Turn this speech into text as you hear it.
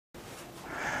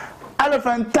Hello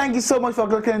friend, thank you so much for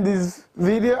clicking this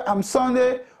video. I'm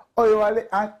Sunday Oyewale,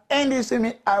 and in this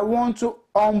video I want to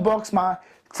unbox my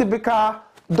typical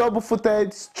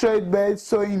double-footed straight bed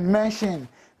sewing machine.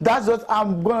 That's what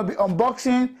I'm going to be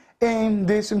unboxing in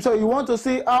this film. So you want to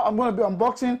see how I'm going to be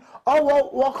unboxing or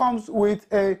what comes with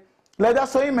a leather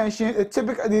sewing machine. A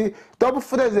typical, the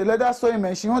double-footed is a leather sewing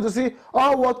machine. You want to see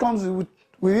all what comes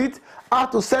with it, how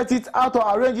to set it, how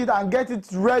to arrange it and get it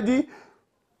ready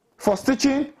for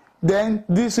stitching. Then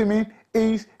this swimming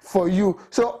is for you.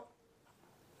 So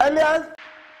earlier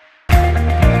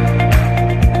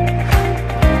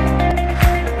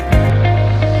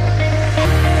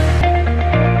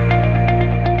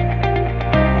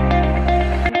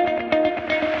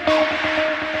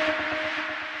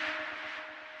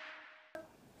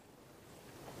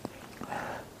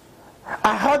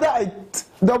I ordered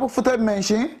a double-footed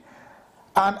machine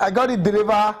and I got it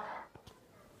delivered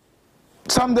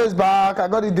some days back. I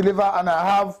got it delivered and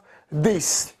I have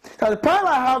this. At the time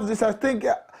I have this, I think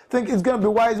it's going to be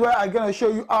wise where I'm going to show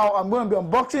you how I'm going to be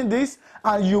unboxing this,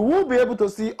 and you will be able to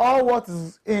see all what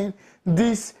is in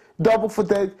this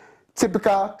double-footed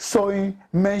typical sewing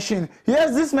machine.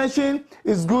 Yes, this machine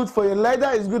is good for your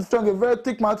leather, it's good for a very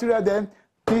thick material. Then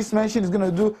this machine is going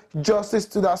to do justice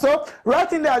to that. So right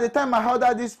in there, at the time I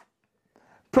ordered this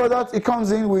product, it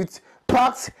comes in with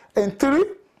packed in 3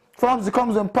 forms. It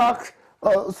comes in packed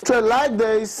straight like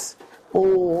this.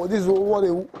 Oh, this is what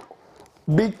a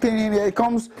big thing in here. It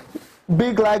comes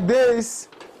big like this,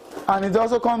 and it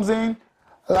also comes in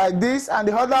like this, and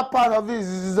the other part of this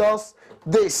is just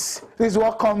this. This is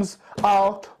what comes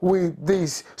out with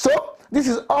this. So this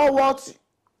is all what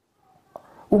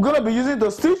we're going to be using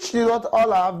to stitch. This is what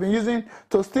all I've been using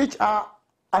to stitch. I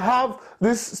have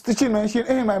this stitching machine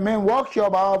in my main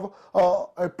workshop. I have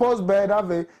a post bed, I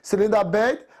have a cylinder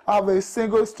bed, I have a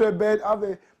single straight bed, I have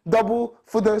a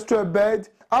double-footed straight bed,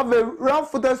 I have a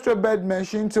round-footed straight bed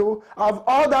machine too. I have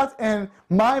all that in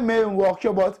my main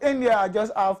workshop, but in here I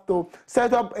just have to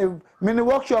set up a mini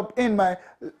workshop in my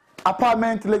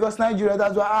apartment, Lagos, Nigeria.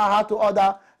 That's why I had to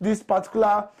order this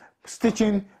particular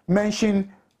stitching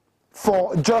machine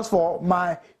just for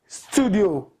my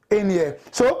studio in here.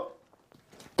 So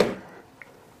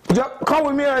just come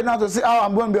with me right now to see how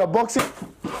I'm going to be unboxing.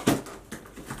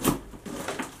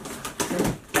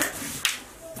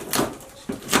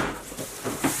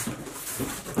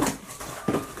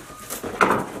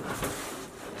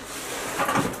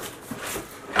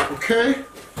 Okay,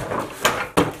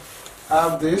 I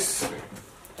have this.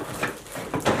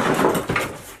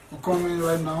 I'm coming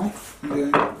right now. And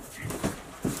then I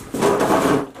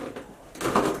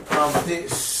have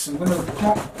this. I'm going to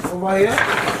come over here.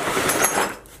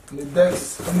 The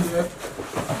desk in here.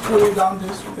 I pull it down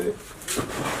this way.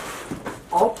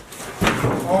 Up,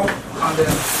 and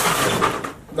then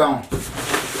down.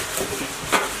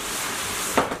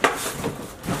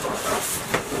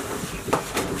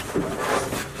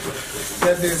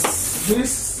 Get this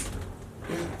is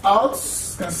out.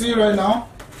 You can see right now.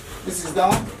 This is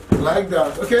down like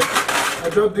that. Okay, I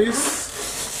drop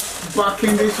this back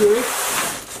in this way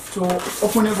to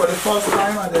open it for the first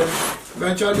time, and then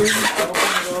eventually I open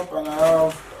it up and I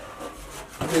have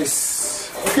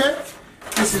this. Okay,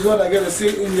 this is what I get to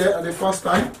see in there at the first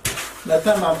time. That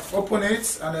time I've opened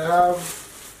it and I have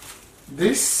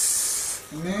this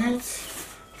in it.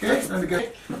 Okay, let me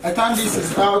get. I turn this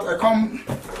is out. I come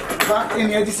back in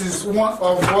here. This is one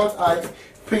of what I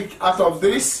pick out of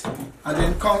this, and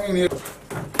then come in here.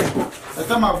 The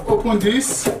time I've opened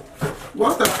this,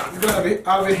 what I'm gonna be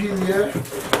having in here.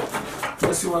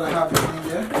 Let's see what I have in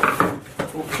here.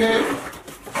 Okay,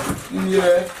 in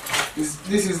here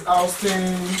this is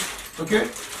housing. Okay,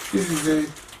 this is a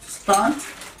stand,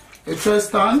 a tray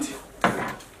stand.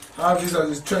 I have this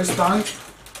as a tray stand,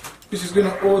 which is going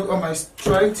to hold all my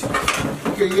thread.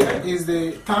 Okay, here is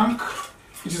the tank,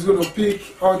 which is going to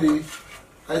pick all the.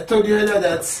 I told you earlier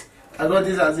that I got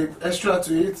this as an extra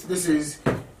to it. This is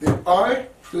the oil,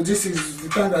 so this is the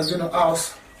tank that's going to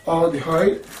house all the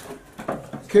oil.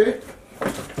 Okay,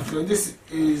 so this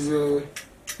is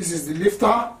the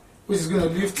lifter, which is going to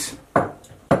lift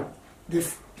the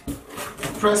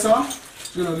presser.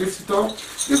 It's going to lift it up.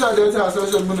 These are the other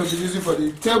accessories I'm going to be using for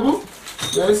the table.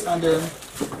 Yes, and then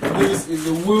this is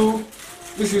the wheel.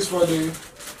 This is for the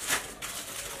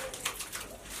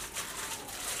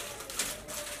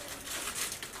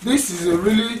this is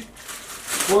really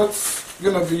what's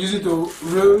gonna be using to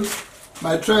roll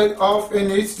my thread off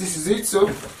in it. This is it. So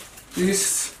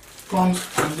this comes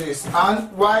from this.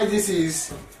 And why this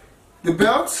is the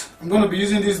belt, I'm gonna be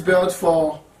using this belt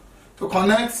to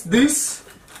connect this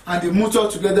and the motor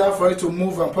together for it to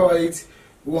move and power it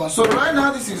one. So right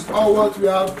now this is all what we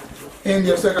have in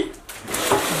the second.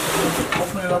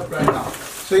 Open it up right now.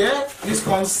 So yeah, this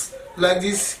comes like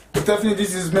this. Definitely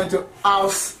this is meant to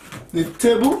house the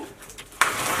table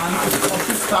and the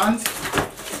complete stand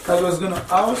that was gonna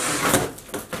house.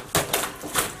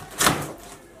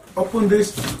 Open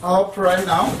this up right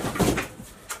now.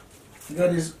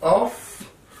 Get this off.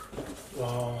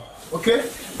 Wow. Okay,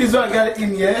 this is what I got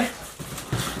in here.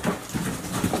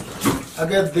 I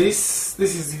got this.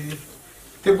 This is the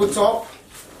tabletop.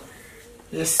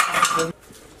 Yes.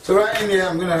 So right in here,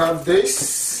 I'm gonna have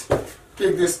this.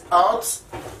 Take this out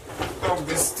of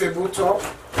this tabletop.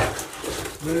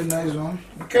 Very nice one.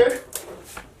 Okay.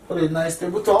 What a nice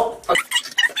tabletop.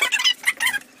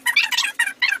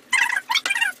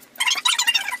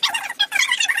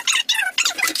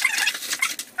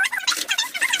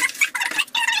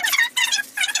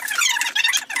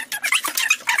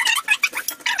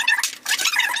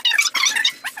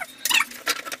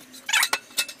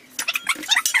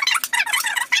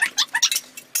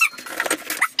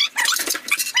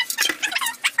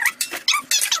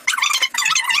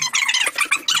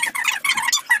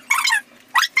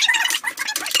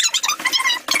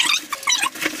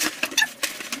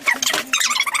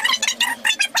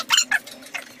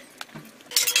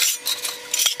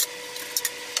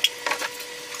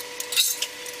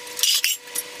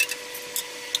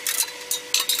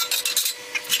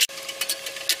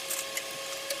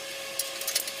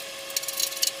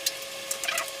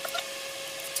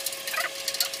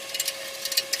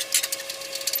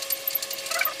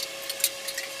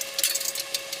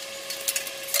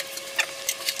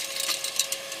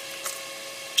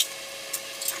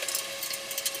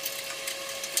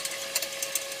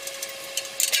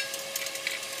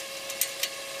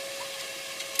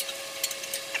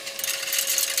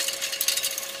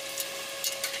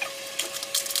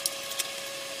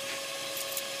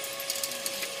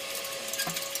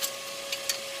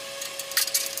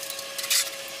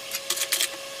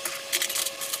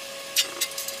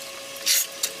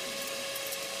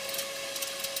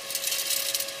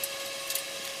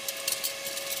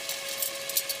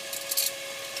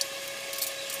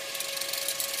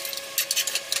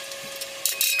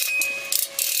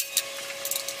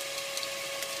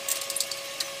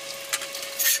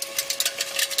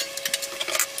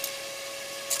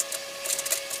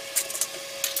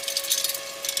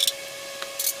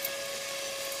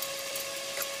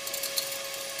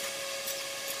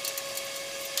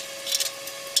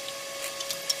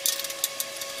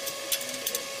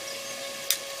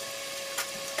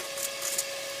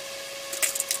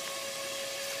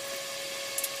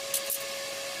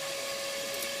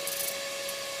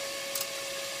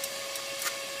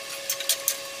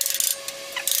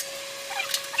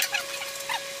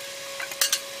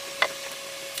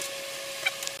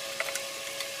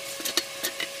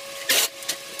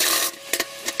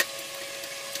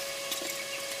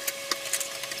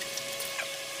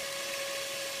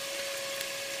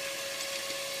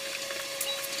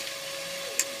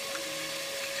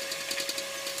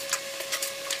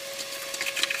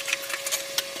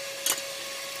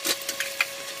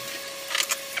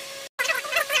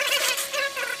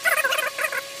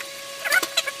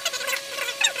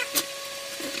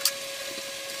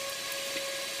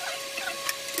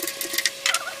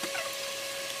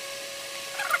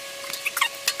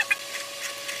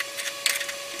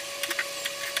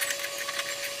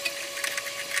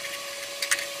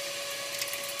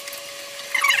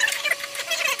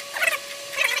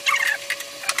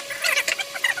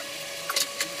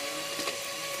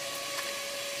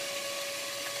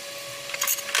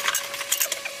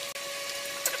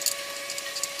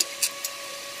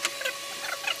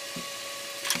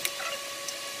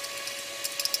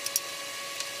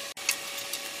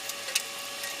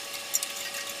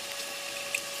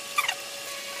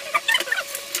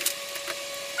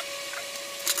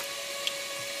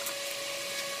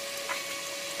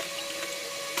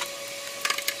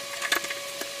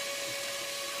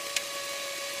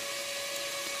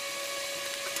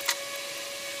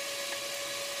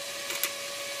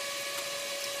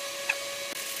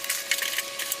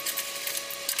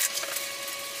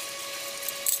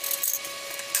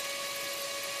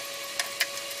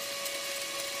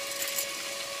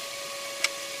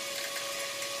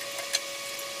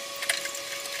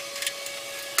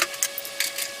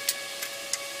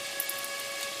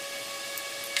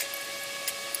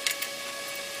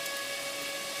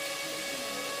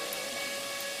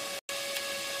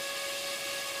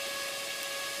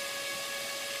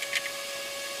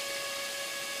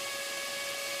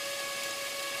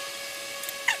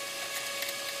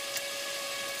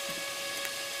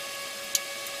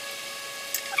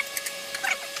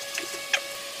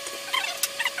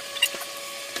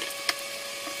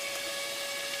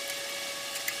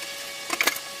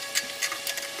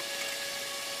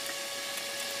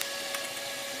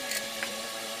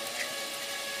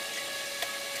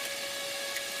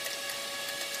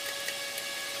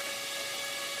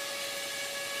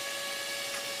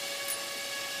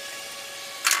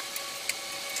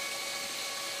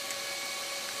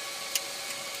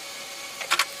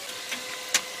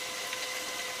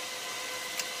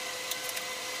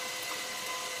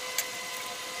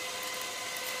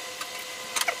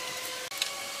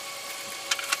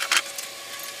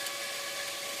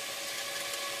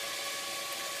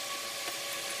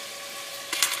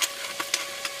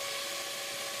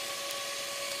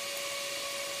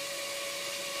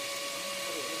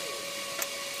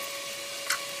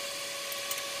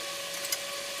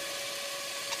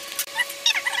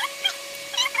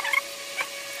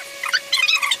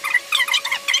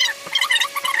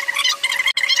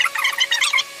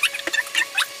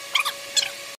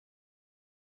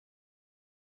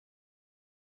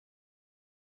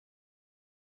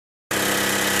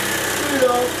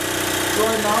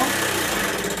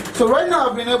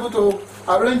 able to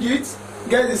arrange it,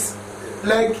 get this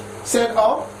leg set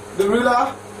up, the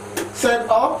ruler set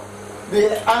up,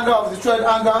 the angle of the thread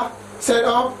angle set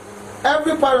up.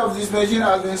 Every part of this machine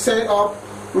has been set up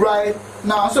right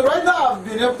now. So right now I've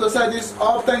been able to set this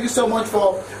up. Thank you so much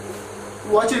for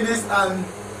watching this, and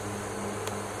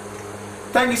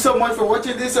thank you so much for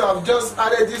watching this. So I've just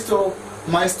added this to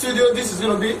my studio. This is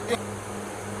going to be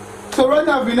so right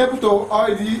now I've been able to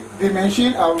oil the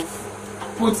machine. I've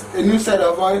put a new set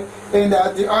of oil in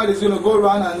that the oil is going to go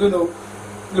around and going to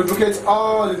lubricate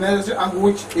all the necessary angle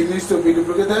which it needs to be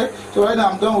lubricated. So right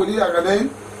now I'm done with it. I can then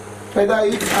pedal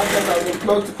it after I've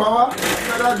plugged the power.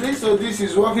 Pedal this, so this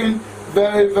is working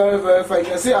very fine. You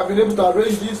can see I've been able to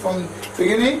arrange this from the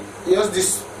beginning. Just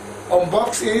this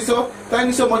unboxing. So thank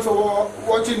you so much for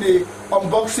watching the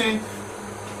unboxing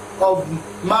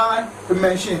of my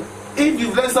machine. If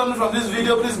you've learned something from this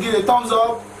video, please give it a thumbs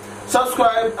up,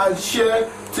 subscribe and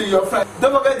share to your friends.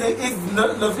 Don't forget to hit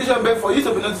the notification bell for you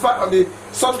to be notified on the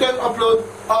subsequent upload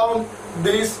on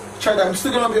this channel. I'm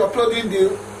still going to be uploading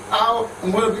the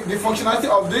functionality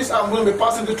of this. I'm going to be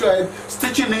passing the thread,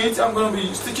 stitching it. I'm going to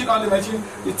be stitching on the machine,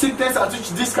 the thickness at which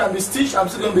this can be stitched. I'm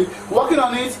still going to be working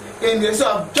on it in there.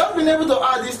 So I've just been able to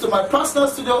add this to my personal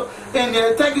studio in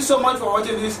there. Thank you so much for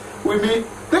watching this with me.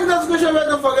 Click the notification bell,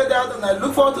 don't forget that, and I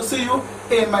look forward to see you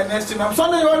in my next stream. I'm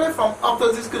Sunday Rolling from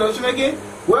octoxii Shoemaking,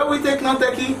 where we take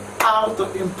non-techie how to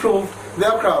improve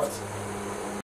their craft.